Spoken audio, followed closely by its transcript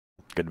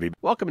Good to be.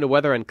 Welcome to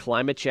Weather and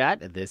Climate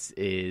Chat. This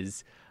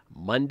is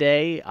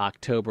Monday,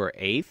 October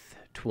 8th,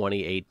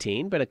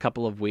 2018. Been a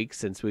couple of weeks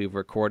since we've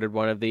recorded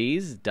one of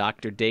these.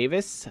 Dr.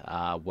 Davis,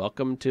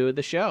 welcome to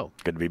the show.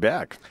 Good to be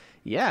back.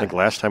 Yeah. I think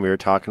last time we were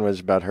talking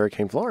was about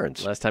Hurricane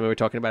Florence. Last time we were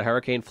talking about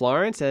Hurricane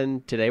Florence,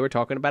 and today we're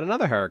talking about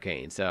another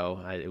hurricane. So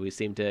we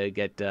seem to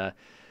get...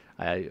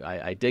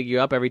 I dig you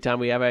up every time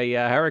we have a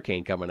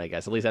hurricane coming, I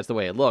guess. At least that's the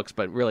way it looks,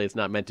 but really it's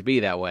not meant to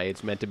be that way.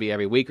 It's meant to be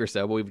every week or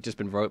so, but we've just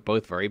been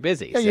both very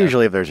busy. Yeah,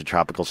 Usually if there's a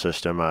tropical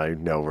system, I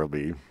know we'll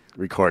be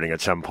recording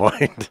at some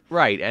point.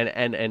 Right,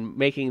 and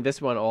making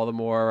this one all the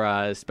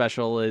more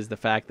special is the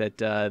fact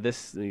that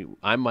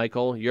I'm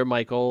Michael, you're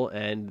Michael,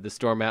 and the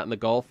storm out in the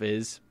Gulf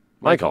is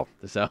Michael.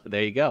 So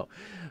there you go.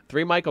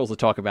 3 Michaels to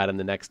talk about in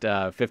the next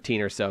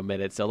 15 or so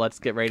minutes. So let's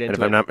get right into it. And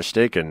if I'm not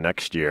mistaken,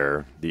 next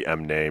year the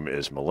M name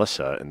is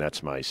Melissa, and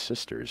that's my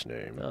sister's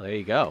name. Oh, there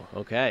you go.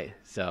 Okay.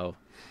 So,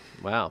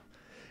 wow.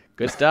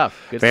 Good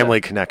stuff. Good Family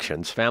stuff.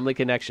 connections. Family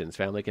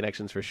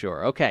connections for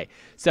sure. Okay.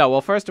 So, well,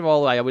 first of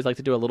all, I always like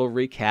to do a little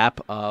recap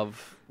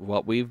of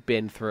what we've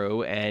been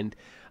through, and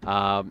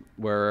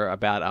we're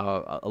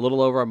about a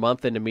little over a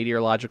month into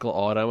meteorological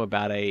autumn,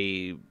 about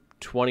a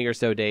 20 or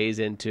so days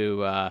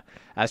into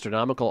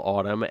astronomical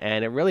autumn,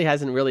 and it really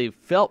hasn't really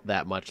felt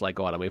that much like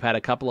autumn. We've had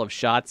a couple of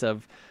shots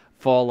of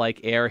fall-like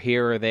air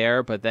here or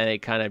there, but then it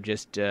kind of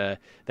just,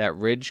 that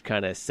ridge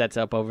kind of sets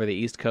up over the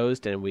East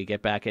Coast, and we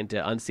get back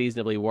into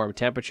unseasonably warm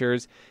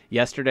temperatures.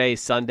 Yesterday,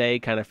 Sunday,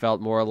 kind of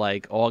felt more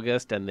like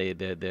August, and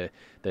the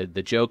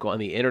joke on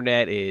the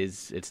internet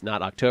is it's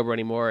not October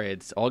anymore,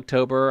 it's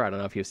Ogtober. I don't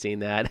know if you've seen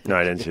that. No,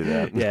 I didn't see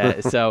that. Yeah,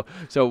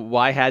 so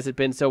why has it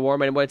been so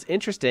warm? And what's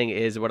interesting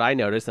is what I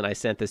noticed, and I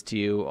sent this to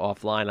you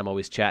offline, I'm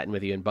always chatting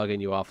with you and bugging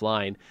you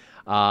offline,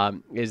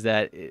 is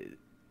that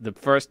the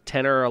first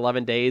 10 or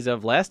 11 days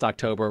of last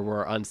October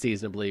were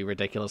unseasonably,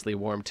 ridiculously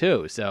warm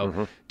too.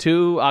 So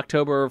 2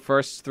 October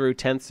 1st through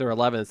 10th or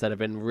 11th that have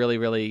been really,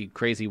 really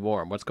crazy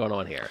warm. What's going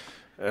on here?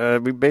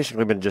 We've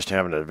basically been just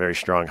having a very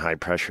strong high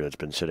pressure that's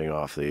been sitting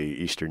off the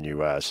eastern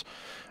U.S.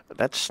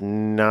 That's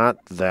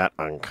not that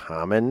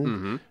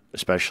uncommon,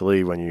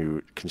 especially when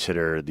you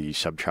consider the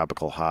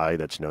subtropical high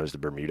that's known as the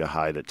Bermuda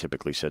high that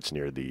typically sits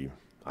near the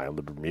island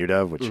of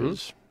Bermuda, which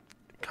is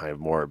kind of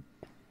more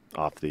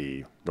off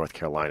the North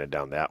Carolina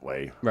down that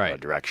way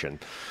direction.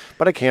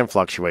 But it can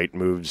fluctuate,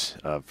 moves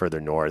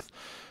further north,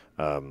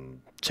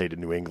 say to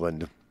New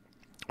England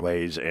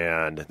ways,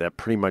 and that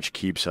pretty much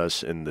keeps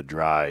us in the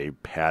dry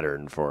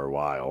pattern for a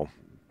while.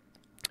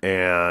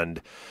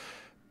 And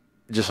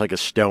just like a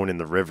stone in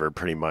the river,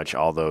 pretty much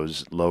all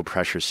those low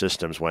pressure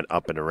systems went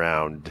up and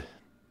around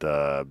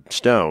the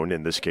stone,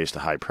 in this case the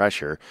high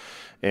pressure,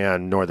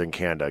 and northern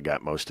Canada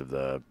got most of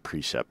the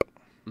precip.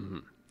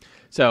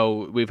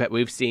 So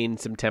we've seen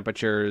some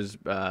temperatures.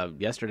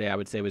 Yesterday, I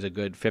would say, was a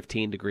good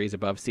 15 degrees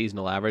above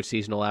seasonal average.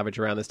 Seasonal average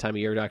around this time of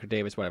year, Dr.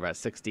 Davis, what, about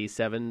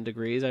 67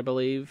 degrees, I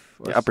believe?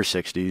 Yeah, upper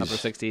 60s. Upper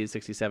 60s,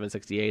 67,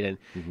 68.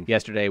 And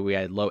yesterday we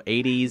had low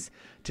 80s.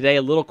 Today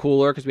a little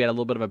cooler because we had a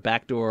little bit of a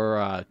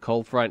backdoor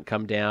cold front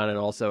come down, and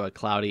also a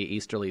cloudy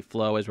easterly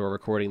flow as we're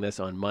recording this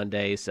on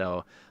Monday. So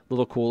a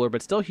little cooler,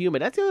 but still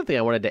humid. That's the other thing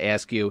I wanted to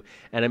ask you.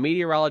 And a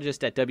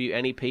meteorologist at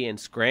WNEP in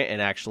Scranton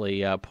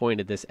actually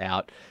pointed this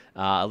out.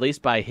 At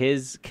least by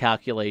his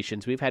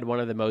calculations, we've had one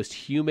of the most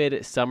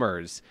humid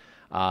summers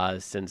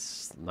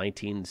since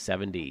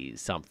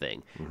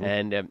 1970-something.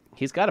 And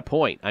he's got a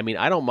point. I mean,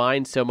 I don't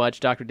mind so much,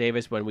 Dr.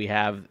 Davis, when we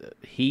have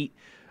heat,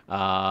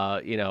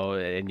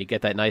 and you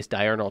get that nice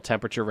diurnal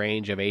temperature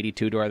range of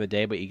 82 during the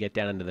day, but you get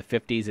down into the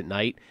 50s at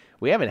night.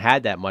 We haven't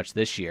had that much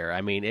this year.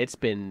 I mean, it's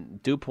been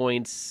dew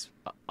points,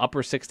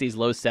 upper 60s,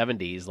 low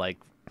 70s, like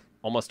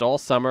almost all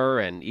summer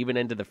and even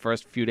into the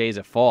first few days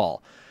of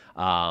fall.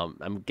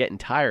 I'm getting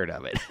tired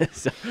of it.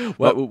 So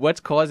what's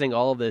causing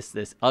all of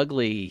this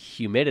ugly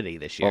humidity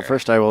this year? Well,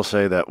 first I will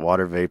say that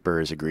water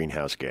vapor is a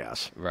greenhouse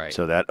gas. Right.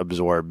 So that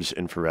absorbs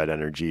infrared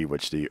energy,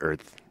 which the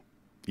Earth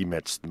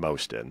emits the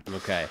most in.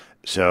 Okay.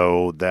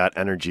 So that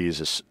energy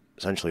is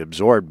essentially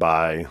absorbed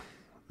by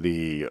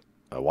the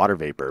water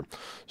vapor.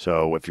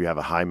 So if you have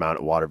a high amount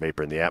of water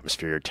vapor in the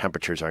atmosphere,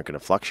 temperatures aren't going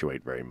to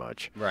fluctuate very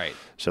much. Right.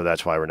 So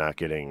that's why we're not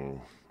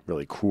getting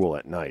really cool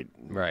at night.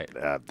 Right.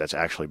 That's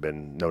actually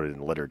been noted in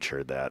the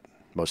literature that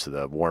most of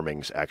the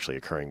warming's actually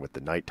occurring with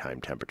the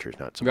nighttime temperatures,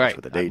 not so much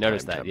with the daytime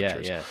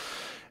temperatures. Yeah.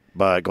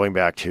 But going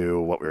back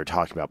to what we were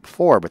talking about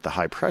before, with the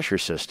high pressure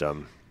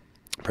system,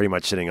 pretty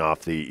much sitting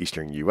off the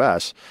eastern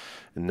U.S.,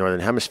 in the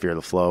northern hemisphere,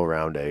 the flow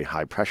around a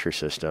high pressure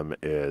system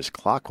is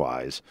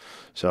clockwise.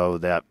 So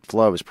that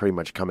flow is pretty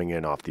much coming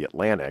in off the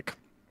Atlantic.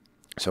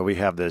 So we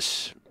have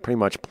this pretty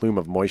much plume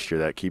of moisture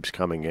that keeps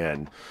coming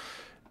in,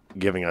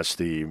 giving us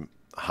the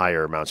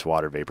higher amounts of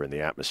water vapor in the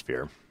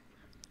atmosphere.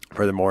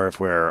 Furthermore, if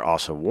we're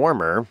also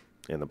warmer,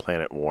 and the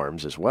planet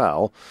warms as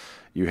well,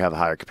 you have a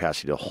higher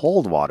capacity to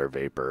hold water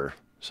vapor.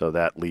 So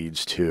that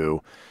leads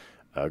to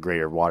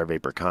greater water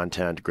vapor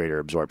content, greater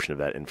absorption of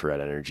that infrared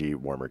energy,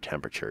 warmer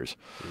temperatures,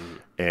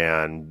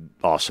 and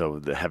also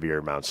the heavier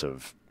amounts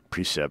of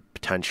precip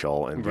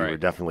potential, and we Right. were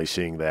definitely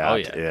seeing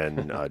that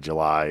in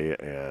July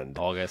and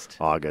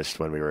August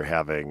when we were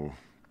having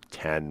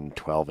 10,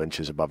 12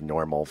 inches above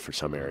normal for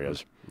some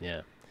areas.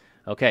 Yeah.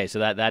 Okay, so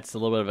that's a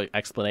little bit of an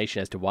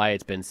explanation as to why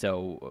it's been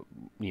so,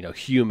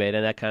 humid,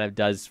 and that kind of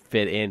does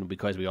fit in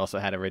because we also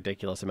had a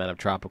ridiculous amount of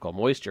tropical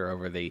moisture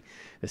over the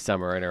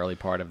summer and early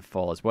part of the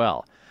fall as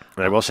well.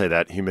 And I will say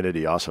that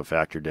humidity also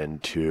factored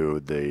into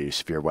the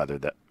severe weather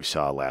that we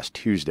saw last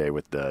Tuesday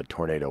with the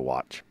tornado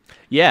watch.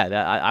 Yeah,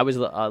 I was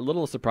a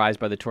little surprised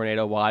by the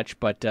tornado watch,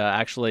 but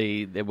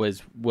actually it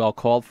was well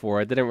called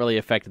for. It didn't really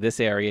affect this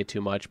area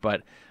too much,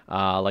 but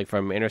like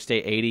from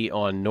Interstate 80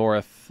 on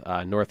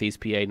northeast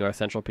PA, north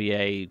central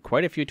PA,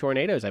 quite a few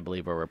tornadoes, I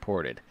believe, were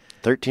reported.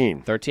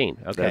 13. 13,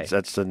 okay.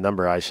 That's the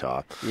number I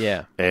saw.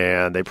 Yeah.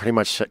 And they pretty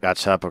much got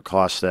set up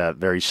across that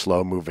very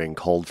slow-moving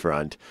cold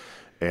front,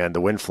 and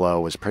the wind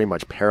flow was pretty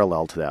much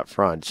parallel to that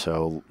front,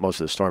 so most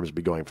of the storms would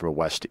be going from a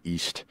west to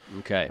east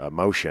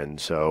motion.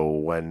 So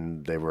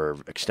when they were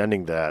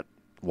extending that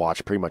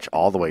watch pretty much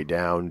all the way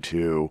down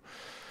to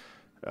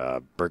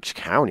Berks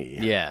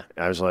County,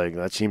 I was like,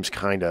 that seems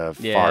kind of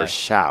far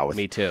south.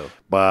 Me too.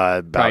 But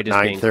about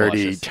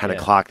 9:30, 10 yeah.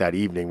 o'clock that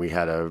evening, we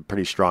had a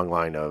pretty strong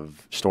line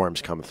of storms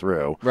come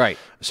through,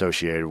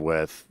 associated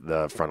with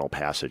the frontal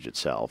passage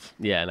itself.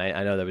 Yeah, and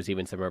I know there was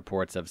even some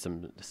reports of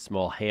some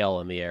small hail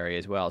in the area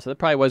as well. So it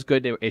probably was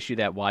good to issue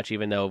that watch,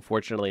 even though,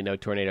 fortunately, no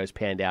tornadoes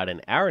panned out in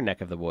our neck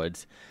of the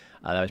woods.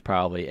 That was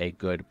probably a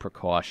good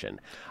precaution.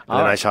 And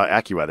then I saw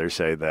AccuWeather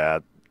say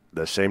that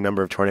the same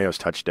number of tornadoes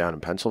touched down in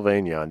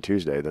Pennsylvania on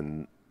Tuesday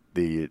than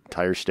the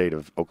entire state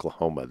of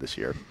Oklahoma this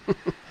year.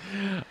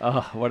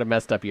 Oh, what a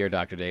messed up year,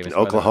 Dr. Davis. And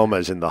Oklahoma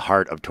is in the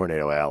heart of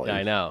Tornado Alley.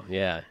 I know,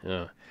 yeah.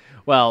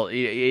 Well, and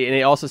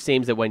it also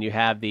seems that when you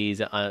have these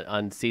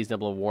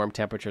unseasonable warm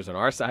temperatures on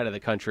our side of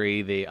the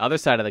country, the other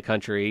side of the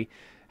country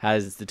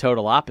has the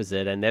total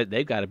opposite, and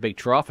they've got a big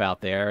trough out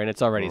there, and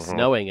it's already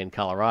snowing in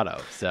Colorado.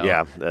 So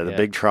yeah, the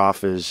big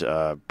trough is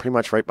pretty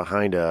much right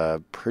behind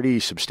a pretty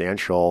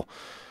substantial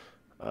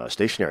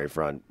stationary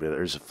front.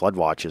 There's flood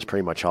watches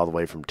pretty much all the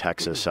way from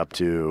Texas up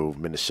to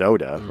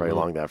Minnesota, right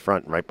along that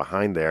front. And right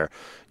behind there,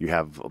 you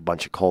have a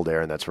bunch of cold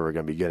air, and that's where we're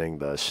going to be getting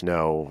the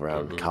snow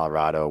around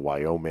Colorado,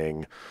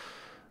 Wyoming,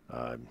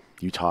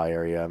 Utah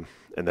area.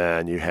 And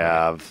then you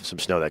have some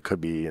snow that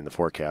could be in the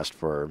forecast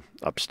for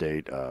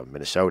upstate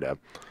Minnesota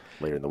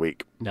later in the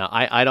week. Now,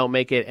 I don't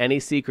make it any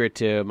secret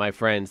to my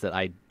friends that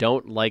I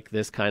don't like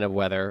this kind of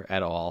weather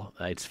at all.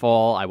 It's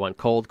fall. I want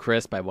cold,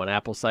 crisp. I want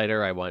apple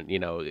cider. I want,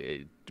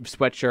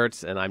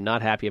 sweatshirts, and I'm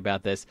not happy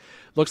about this.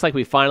 Looks like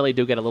we finally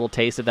do get a little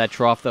taste of that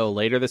trough, though,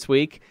 later this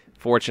week,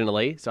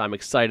 fortunately, so I'm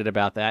excited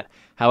about that.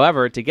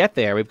 However, to get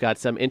there, we've got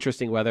some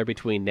interesting weather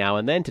between now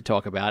and then to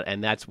talk about,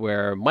 and that's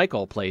where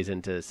Michael plays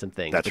into some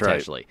things,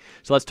 potentially.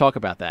 Right. So let's talk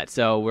about that.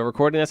 So we're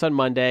recording this on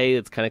Monday.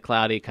 It's kind of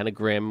cloudy, kind of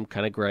grim,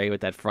 kind of gray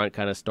with that front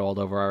kind of stalled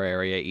over our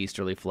area,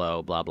 easterly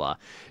flow, blah, blah.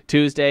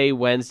 Tuesday,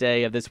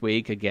 Wednesday of this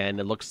week, again,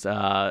 it looks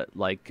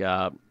like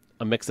a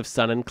mix of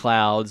sun and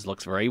clouds.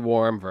 Looks very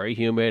warm, very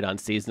humid,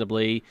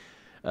 unseasonably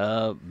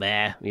as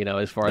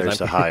far as there's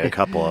the high a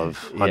couple of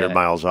 100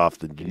 miles off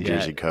the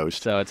Jersey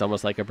coast. So it's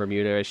almost like a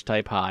Bermuda-ish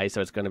type high.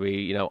 So it's going to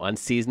be,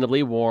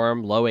 unseasonably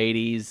warm, low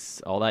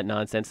 80s, all that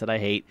nonsense that I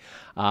hate.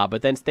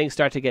 But then things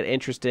start to get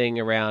interesting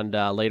around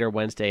later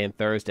Wednesday and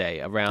Thursday.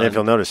 And if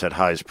you'll notice, that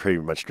high is pretty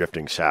much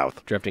drifting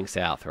south. Drifting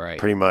south, right.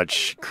 Pretty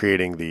much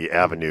creating the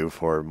avenue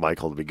for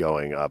Michael to be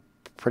going up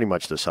pretty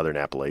much the southern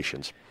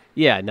Appalachians.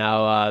 Yeah,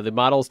 now the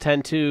models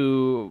tend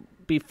to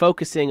be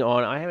focusing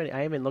on. I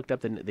haven't looked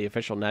up the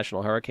official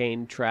National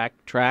Hurricane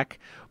track,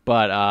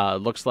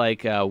 but looks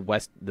like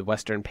the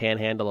western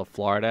panhandle of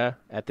Florida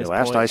at this point.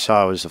 The last I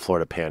saw was the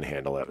Florida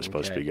Panhandle that was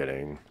supposed to be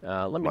getting.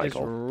 Let me just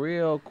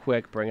real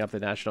quick bring up the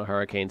National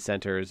Hurricane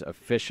Center's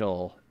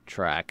official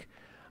track.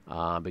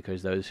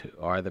 Because those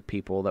are the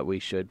people that we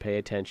should pay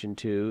attention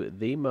to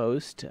the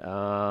most.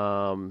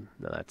 No,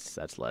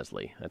 that's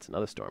Leslie. That's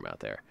another storm out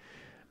there.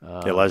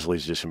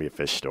 Leslie's just going to be a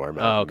fish storm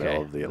out in the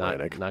middle of the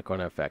Atlantic. Not going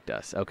to affect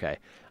us. Okay.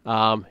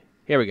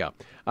 Here we go.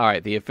 All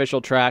right, the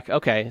official track.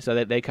 Okay,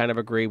 so they kind of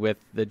agree with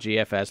the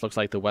GFS. Looks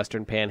like the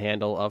western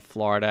panhandle of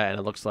Florida, and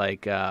it looks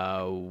like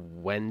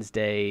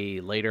Wednesday,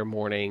 later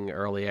morning,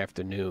 early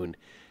afternoon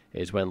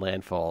is when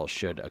landfall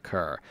should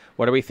occur.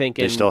 What are we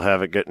thinking? They still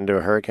have it getting to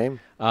a hurricane?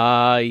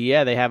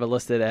 Yeah, they have it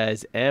listed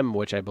as M,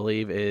 which I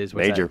believe is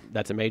major.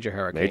 That's a major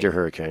hurricane. Major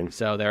hurricane.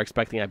 So they're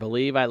expecting, I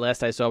believe,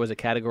 last I saw was a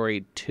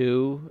Category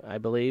 2, I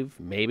believe,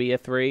 maybe a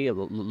 3, a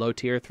low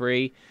tier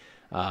 3.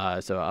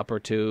 So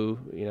upper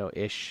 2,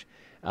 ish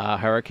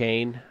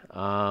hurricane.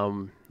 Let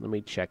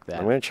me check that.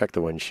 I'm going to check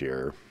the wind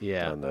shear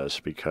on this,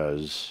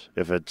 because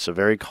if it's a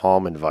very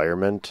calm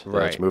environment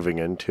that it's moving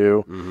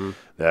into,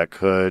 that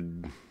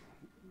could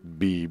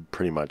be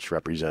pretty much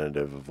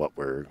representative of what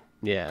we're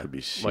could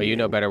be seeing. Well, you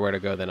know better where to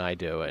go than I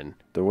do. And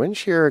the wind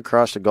shear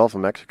across the Gulf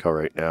of Mexico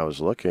right now is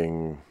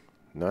looking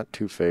not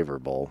too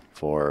favorable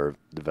for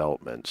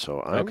development.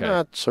 So I'm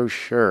not so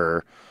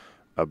sure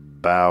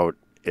about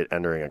it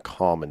entering a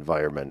calm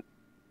environment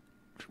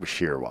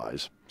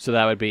shear-wise. So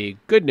that would be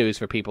good news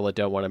for people that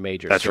don't want a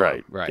major That's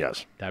storm. right.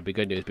 Yes. That would be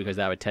good news because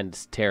that would tend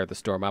to tear the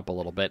storm up a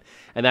little bit.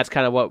 And that's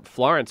kind of what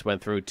Florence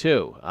went through,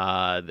 too.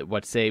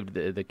 What saved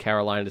the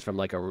Carolinas from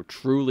like a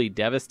truly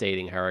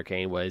devastating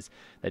hurricane was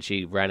that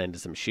she ran into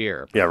some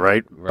shear. Yeah,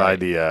 right by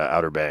the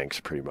Outer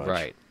Banks, pretty much.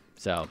 Right.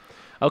 So,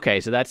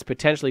 okay, so that's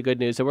potentially good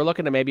news. So we're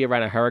looking at maybe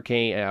around a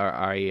hurricane, or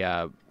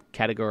a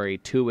Category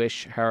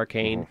 2-ish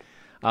hurricane,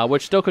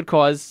 which still could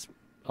cause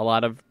a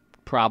lot of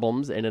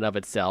problems in and of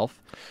itself.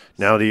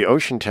 Now, the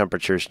ocean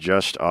temperatures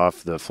just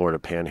off the Florida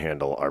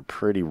Panhandle are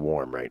pretty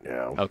warm right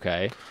now.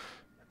 Okay.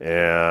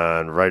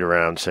 And right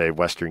around, say,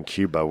 western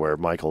Cuba, where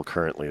Michael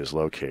currently is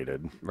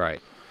located.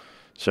 Right.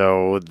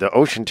 So the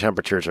ocean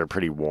temperatures are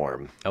pretty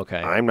warm.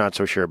 Okay. I'm not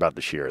so sure about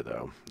the shear,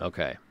 though.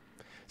 Okay.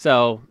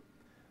 So,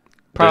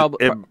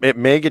 probably it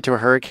may get to a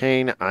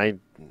hurricane. I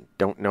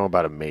don't know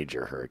about a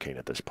major hurricane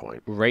at this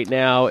point. right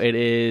now it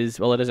is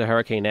a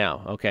hurricane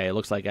now. Okay, it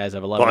looks like as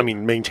of 11. Well, I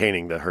mean,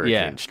 maintaining the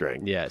hurricane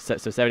strength. Yeah, so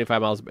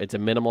 75 miles. It's a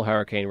minimal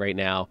hurricane right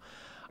now.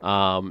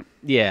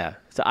 Yeah,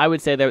 so I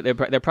would say they're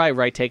probably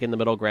right taking the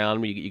middle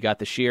ground. You got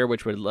the shear,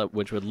 which would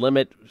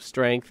limit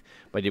strength,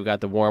 but you've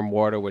got the warm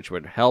water, which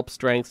would help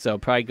strength. So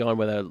probably going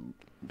with a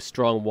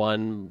strong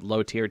 1,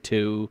 low tier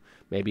 2,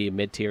 maybe a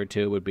mid tier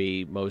 2 would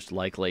be most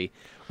likely,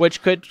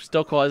 which could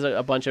still cause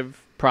a bunch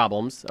of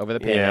problems over the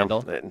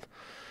Panhandle. Yeah,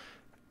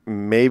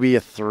 maybe a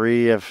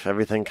 3 if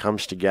everything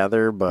comes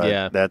together,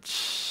 but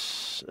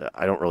that's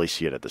I don't really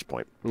see it at this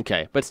point.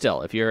 Okay, but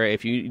still, if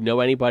you know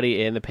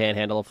anybody in the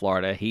Panhandle of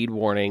Florida, heed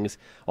warnings.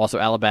 Also,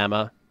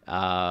 Alabama,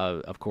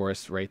 of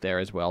course, right there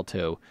as well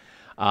too.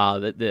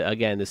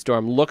 Again, the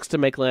storm looks to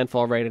make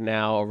landfall right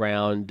now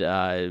around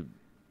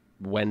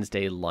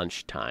Wednesday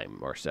lunchtime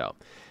or so.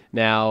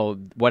 Now,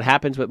 what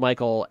happens with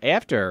Michael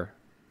after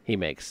he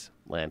makes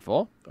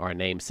landfall, our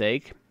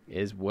namesake,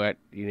 is what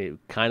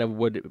kind of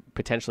would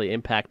potentially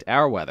impact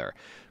our weather,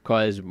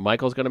 because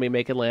Michael's going to be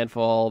making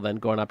landfall, then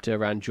going up to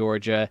around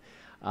Georgia.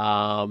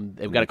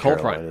 We've got a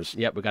cold front.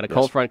 Yep, we've got a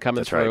cold front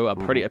coming through.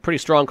 Right. A pretty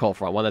strong cold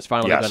front, one that's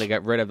finally going to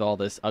get rid of all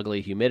this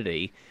ugly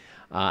humidity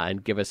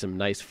and give us some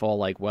nice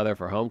fall-like weather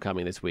for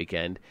homecoming this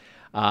weekend.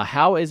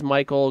 How is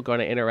Michael going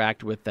to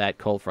interact with that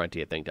cold front, do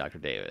you think, Dr.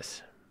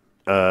 Davis?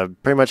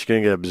 Pretty much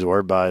going to get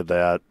absorbed by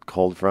that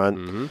cold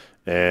front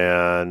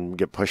and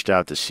get pushed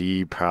out to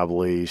sea,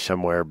 probably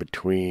somewhere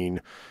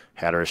between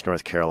Hatteras,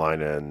 North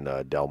Carolina, and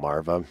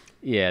Delmarva.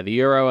 Yeah, the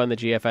Euro and the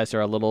GFS are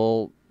a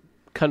little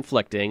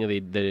conflicting.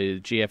 The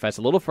GFS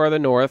a little further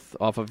north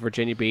off of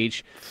Virginia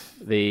Beach.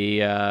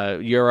 The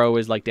Euro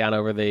is like down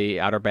over the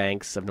Outer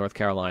Banks of North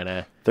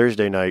Carolina.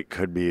 Thursday night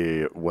could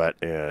be wet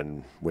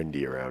and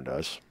windy around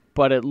us.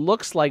 But it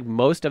looks like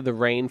most of the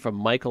rain from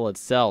Michael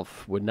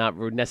itself would not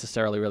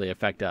necessarily really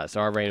affect us.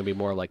 Our rain would be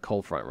more like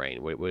cold front rain.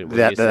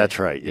 That's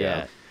right,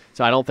 yeah.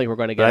 So I don't think we're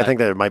going to get... But I think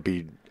that there might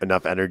be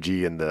enough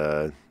energy in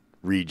the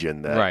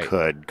region that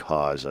could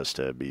cause us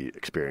to be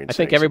experiencing... I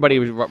think everybody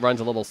runs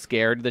a little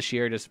scared this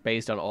year just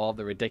based on all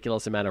the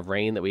ridiculous amount of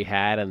rain that we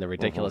had and the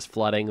ridiculous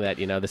flooding that,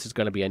 this is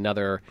going to be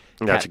another...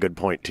 That's a good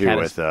point, too,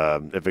 with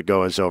if it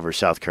goes over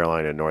South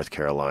Carolina and North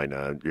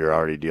Carolina, you're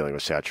already dealing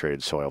with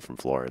saturated soil from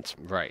Florence.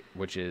 Right,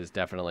 which is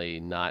definitely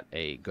not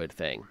a good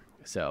thing.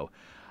 So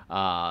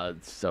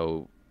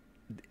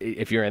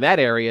if you're in that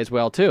area as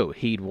well, too,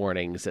 heed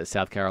warnings at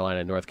South Carolina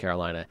and North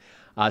Carolina.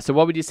 So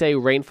what would you say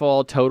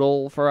rainfall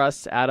total for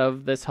us out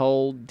of this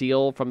whole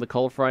deal from the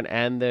cold front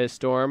and the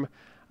storm?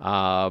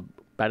 About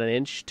 1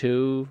 inch,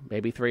 2,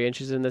 maybe 3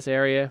 inches in this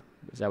area?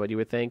 Is that what you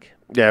would think?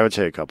 Yeah, I would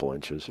say a couple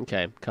inches.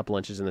 Okay, a couple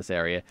inches in this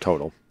area.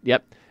 Total.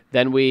 Yep.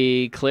 Then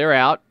we clear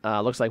out.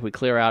 Looks like we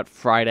clear out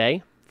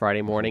Friday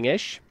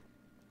morning-ish.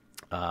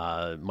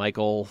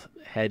 Michael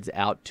heads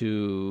out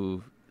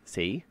to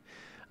sea.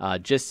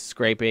 Just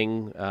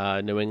scraping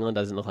New England.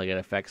 Doesn't look like it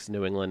affects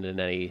New England in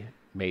any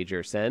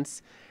major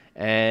sense.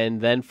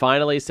 And then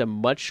finally, some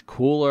much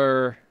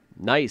cooler,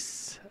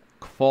 nice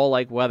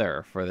fall-like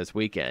weather for this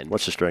weekend.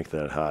 What's the strength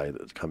of that high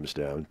that comes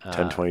down?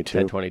 1022?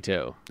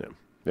 1022.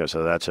 Yeah,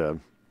 so that's a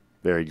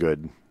very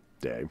good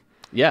day.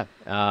 Yeah.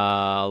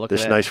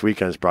 This nice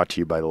weekend is brought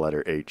to you by the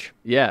letter H.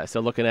 Yeah,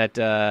 so looking at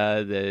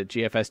the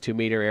GFS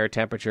 2-meter air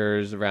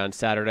temperatures around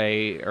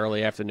Saturday,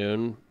 early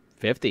afternoon,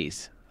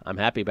 50s. I'm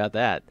happy about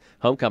that.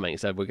 Homecoming.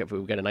 So we've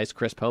got a nice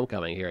crisp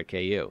homecoming here at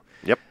KU.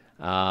 Yep.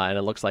 And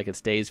it looks like it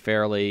stays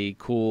fairly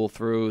cool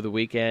through the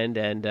weekend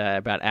and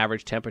about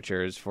average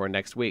temperatures for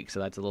next week. So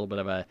that's a little bit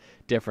of a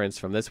difference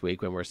from this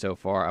week when we're so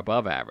far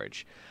above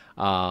average.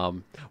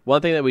 One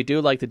thing that we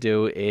do like to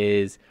do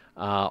is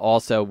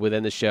also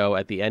within the show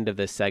at the end of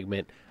this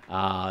segment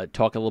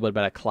talk a little bit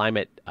about a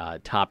climate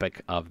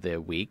topic of the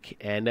week.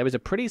 And there was a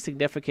pretty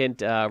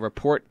significant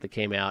report that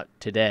came out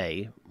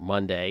today,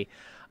 Monday,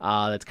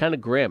 that's kind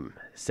of grim,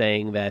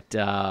 saying that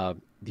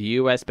the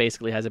U.S.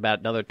 basically has about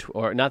another,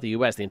 or not the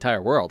U.S., the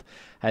entire world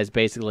has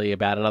basically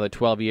about another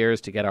 12 years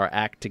to get our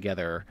act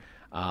together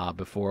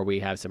before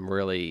we have some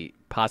really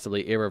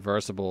possibly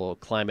irreversible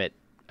climate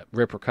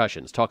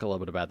repercussions. Talk a little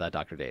bit about that,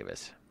 Dr.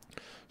 Davis.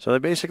 So they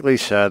basically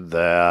said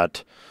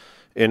that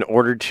In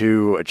order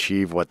to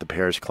achieve what the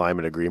Paris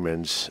Climate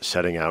Agreement's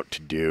setting out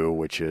to do,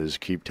 which is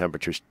keep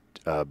temperatures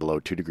below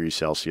 2 degrees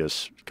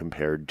Celsius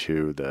compared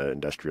to the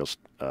industrial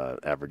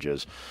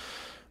averages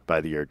by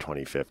the year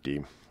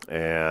 2050.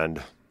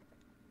 And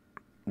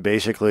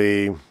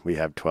basically, we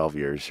have 12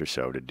 years or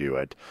so to do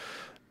it.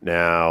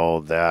 Now,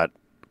 that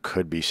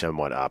could be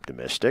somewhat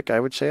optimistic, I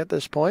would say, at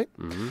this point,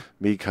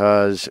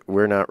 because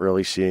we're not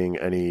really seeing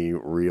any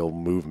real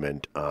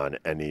movement on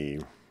any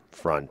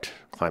front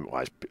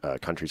climate-wise.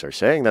 Countries are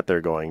saying that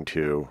they're going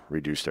to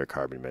reduce their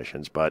carbon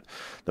emissions, but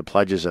the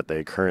pledges that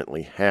they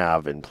currently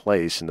have in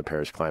place in the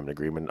Paris Climate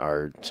Agreement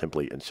are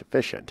simply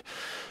insufficient.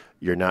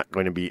 You're not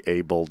going to be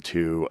able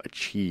to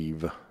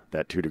achieve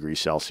that 2 degrees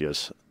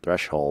Celsius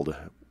threshold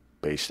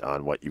based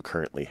on what you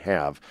currently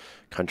have.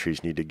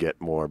 Countries need to get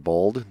more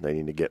bold. They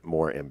need to get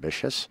more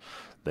ambitious.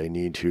 They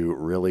need to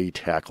really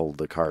tackle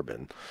the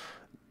carbon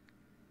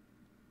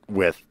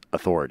with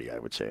authority, I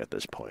would say, at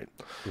this point.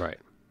 Right.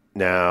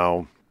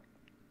 Now,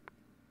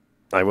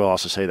 I will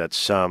also say that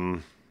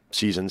some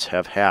seasons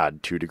have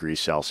had 2 degrees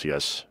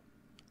Celsius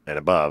and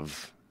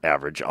above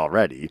average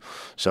already.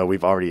 So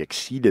we've already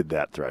exceeded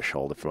that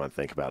threshold, if you want to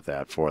think about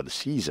that, for the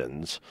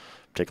seasons,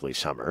 particularly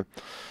summer.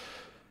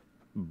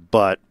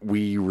 But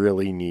we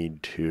really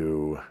need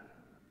to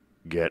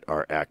get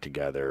our act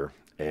together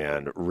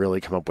and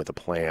really come up with a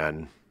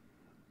plan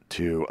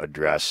to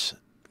address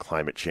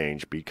climate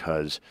change,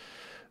 because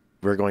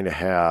we're going to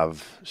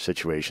have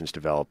situations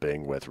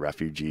developing with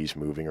refugees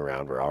moving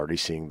around. We're already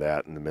seeing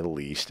that in the Middle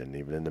East and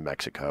even into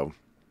Mexico.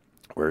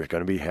 We're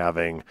going to be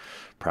having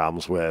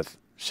problems with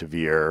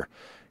severe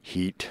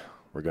heat.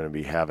 We're going to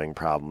be having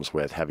problems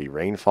with heavy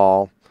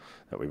rainfall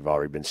that we've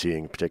already been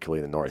seeing,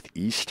 particularly in the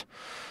Northeast.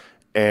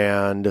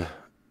 And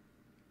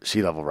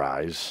sea level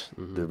rise.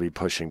 They'll be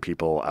pushing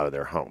people out of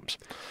their homes.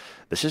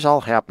 This is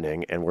all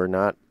happening, and we're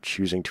not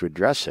choosing to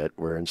address it.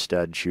 We're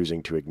instead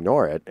choosing to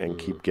ignore it and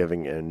keep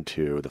giving in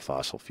to the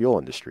fossil fuel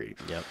industry.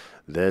 Yep.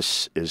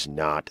 This is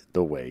not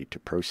the way to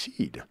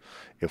proceed.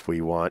 If we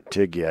want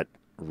to get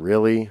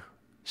really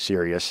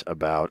serious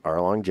about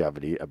our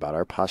longevity, about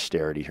our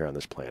posterity here on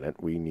this planet,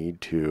 we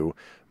need to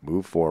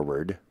move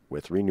forward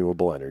with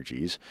renewable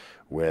energies,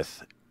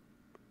 with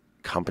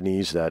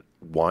companies that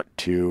want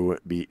to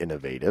be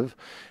innovative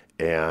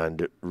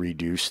and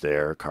reduce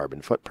their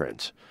carbon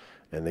footprints.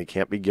 And they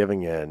can't be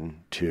giving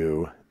in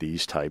to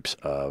these types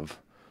of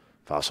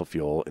fossil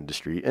fuel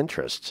industry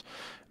interests.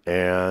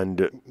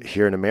 And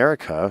here in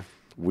America,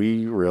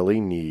 we really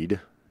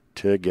need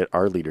to get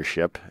our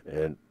leadership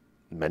at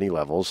many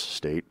levels,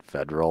 state,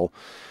 federal,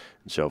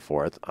 and so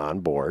forth,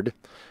 on board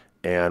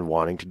and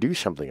wanting to do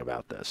something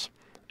about this.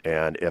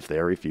 And if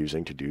they're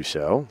refusing to do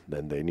so,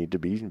 then they need to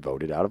be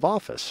voted out of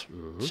office.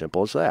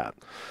 Simple as that.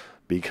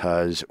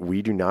 Because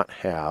we do not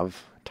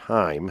have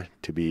time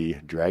to be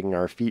dragging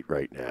our feet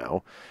right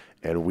now,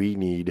 and we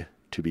need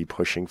to be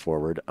pushing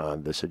forward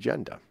on this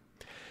agenda.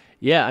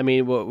 Yeah, I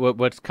mean,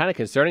 what's kind of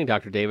concerning,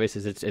 Dr. Davis,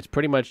 is it's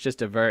pretty much just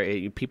there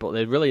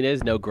really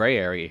is no gray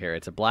area here.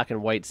 It's a black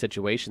and white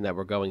situation that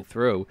we're going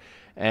through,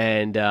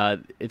 and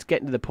it's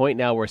getting to the point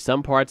now where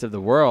some parts of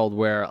the world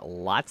where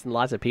lots and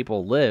lots of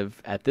people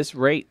live at this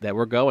rate that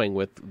we're going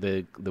with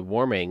the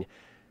warming,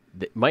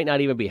 that might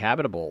not even be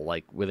habitable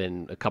like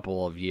within a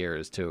couple of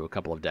years to a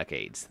couple of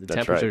decades. The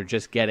temperatures are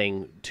just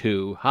getting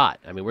too hot.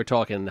 I mean, we're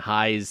talking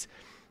highs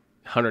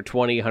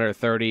 120,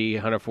 130,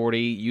 140.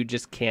 You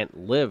just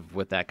can't live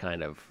with that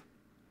kind of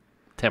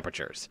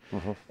temperatures.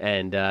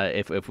 And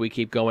if we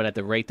keep going at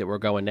the rate that we're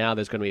going now,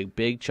 there's going to be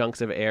big chunks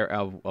of air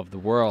of the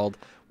world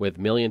with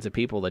millions of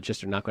people that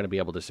just are not going to be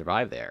able to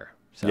survive there.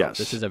 So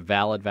this is a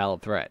valid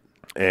threat.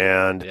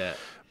 And a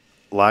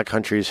lot of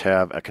countries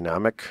have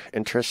economic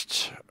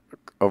interests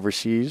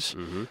overseas.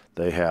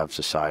 They have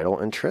societal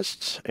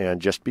interests,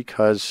 and just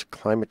because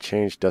climate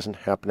change doesn't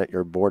happen at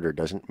your border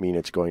doesn't mean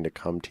it's going to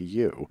come to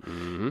you.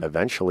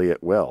 Eventually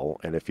it will,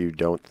 and if you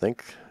don't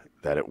think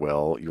that it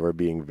will, you're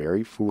being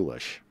very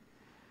foolish.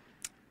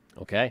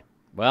 Okay.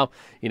 Well,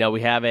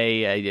 we have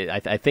I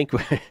think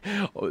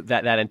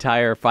that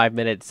entire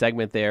 5-minute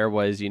segment there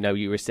was,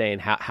 you were saying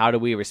how do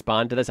we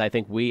respond to this? I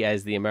think we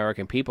as the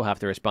American people have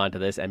to respond to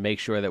this and make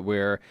sure that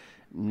we're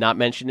not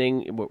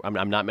mentioning,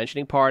 I'm not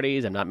mentioning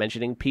parties, I'm not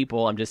mentioning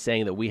people, I'm just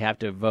saying that we have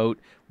to vote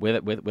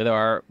with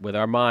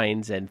our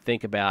minds and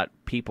think about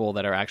people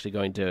that are actually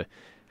going to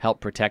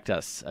help protect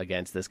us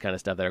against this kind of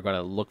stuff, that are going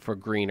to look for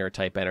greener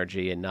type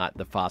energy and not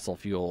the fossil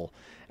fuel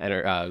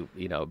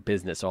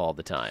business all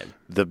the time.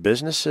 The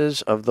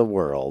businesses of the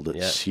world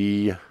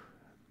see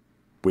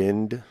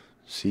wind,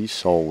 see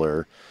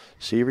solar,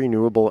 see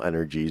renewable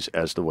energies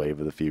as the wave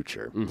of the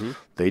future.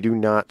 They do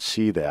not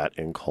see that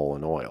in coal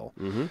and oil.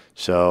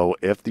 So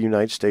if the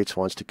United States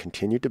wants to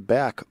continue to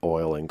back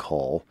oil and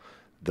coal,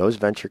 those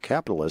venture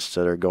capitalists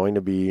that are going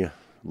to be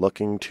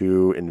looking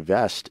to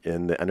invest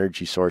in the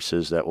energy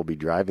sources that will be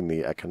driving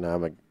the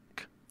economic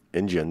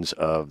engines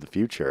of the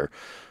future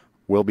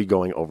will be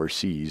going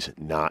overseas,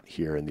 not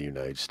here in the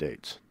United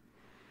States.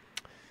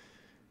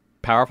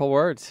 Powerful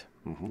words.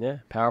 Yeah,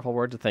 powerful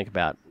word to think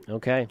about.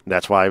 Okay.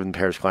 That's why in the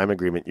Paris Climate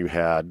Agreement you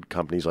had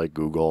companies like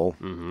Google,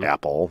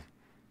 Apple,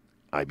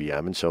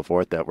 IBM, and so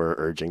forth that were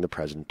urging the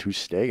president to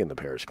stay in the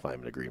Paris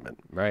Climate Agreement.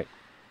 Right.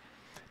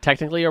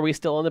 Technically, are we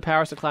still in the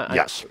Paris Climate?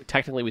 Yes.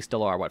 Technically, we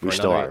still are. What?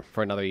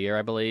 For another year,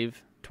 I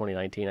believe.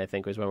 2019, I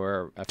think, was when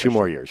we're officially. 2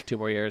 more years. 2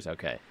 more years.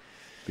 Okay.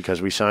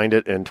 Because we signed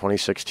it in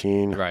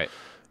 2016. Right.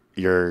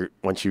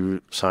 Once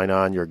you sign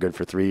on, you're good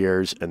for 3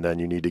 years, and then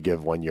you need to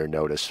give 1 year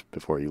notice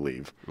before you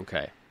leave.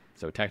 Okay.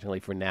 So technically,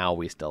 for now,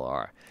 we still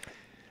are.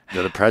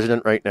 The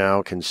president right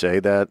now can say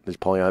that he's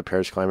pulling out of the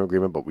Paris Climate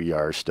Agreement, but we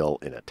are still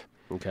in it.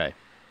 Okay.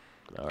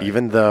 All right.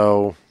 Even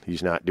though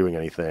he's not doing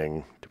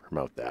anything to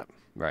promote that.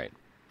 Right.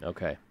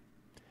 Okay.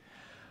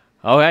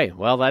 Okay.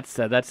 Well, that's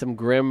some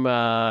grim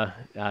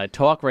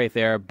talk right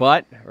there.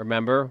 But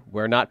remember,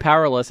 we're not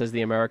powerless as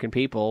the American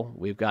people.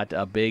 We've got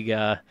a big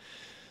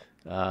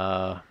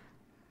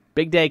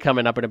day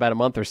coming up in about a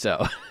month or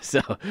so. So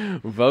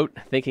vote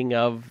thinking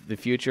of the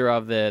future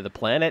of the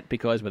planet,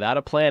 because without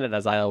a planet,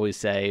 as I always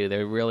say,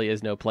 there really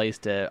is no place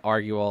to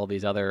argue all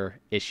these other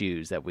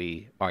issues that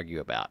we argue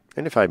about.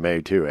 And if I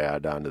may, too,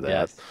 add on to that,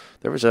 Yes.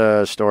 There was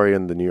a story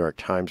in the New York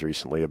Times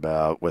recently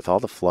about, with all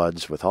the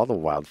floods, with all the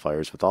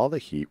wildfires, with all the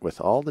heat,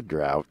 with all the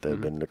drought that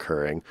have been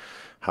occurring,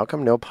 how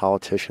come no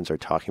politicians are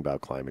talking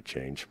about climate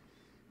change?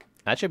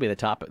 That should be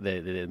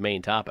the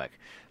main topic.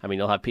 I mean,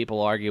 you'll have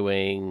people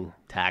arguing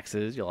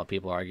taxes. You'll have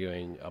people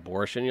arguing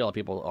abortion. You'll have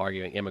people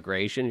arguing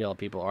immigration. You'll have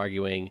people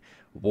arguing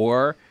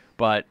war.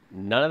 But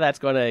none of that's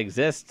going to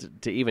exist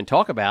to even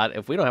talk about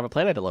if we don't have a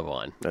planet to live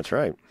on. That's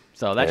right.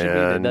 So that should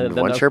and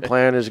once your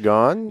planet is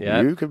gone,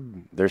 Yep.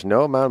 there's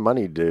no amount of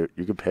money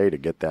you could pay to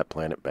get that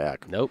planet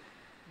back. Nope.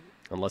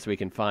 Unless we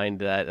can find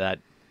that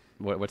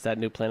what's that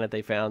new planet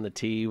they found, the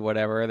T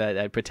whatever,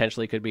 that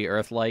potentially could be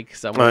Earth-like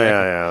somewhere. Oh,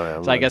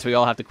 yeah. So I guess we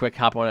all have to quick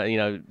hop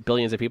on,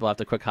 billions of people have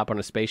to quick hop on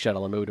a space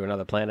shuttle and move to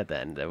another planet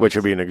then. Which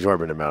would be an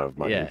exorbitant amount of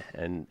money. Yeah,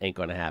 and ain't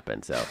going to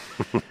happen. So,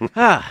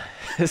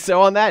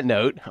 so on that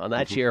note, on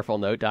that cheerful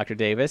note, Dr.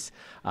 Davis,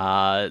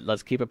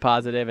 let's keep it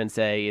positive and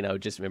say,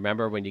 just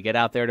remember when you get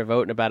out there to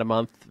vote in about a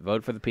month,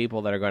 vote for the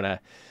people that are going to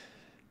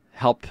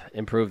help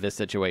improve this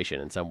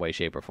situation in some way,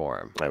 shape, or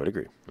form. I would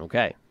agree.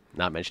 Okay.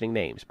 Not mentioning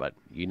names, but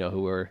you know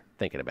who we're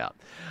thinking about.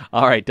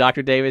 All right,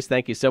 Dr. Davis,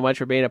 thank you so much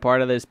for being a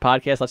part of this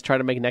podcast. Let's try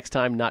to make next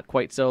time not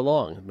quite so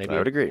long. Maybe I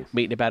would agree.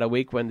 Meet in about a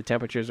week when the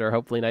temperatures are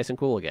hopefully nice and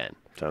cool again.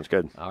 Sounds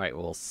good. All right,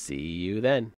 we'll see you then.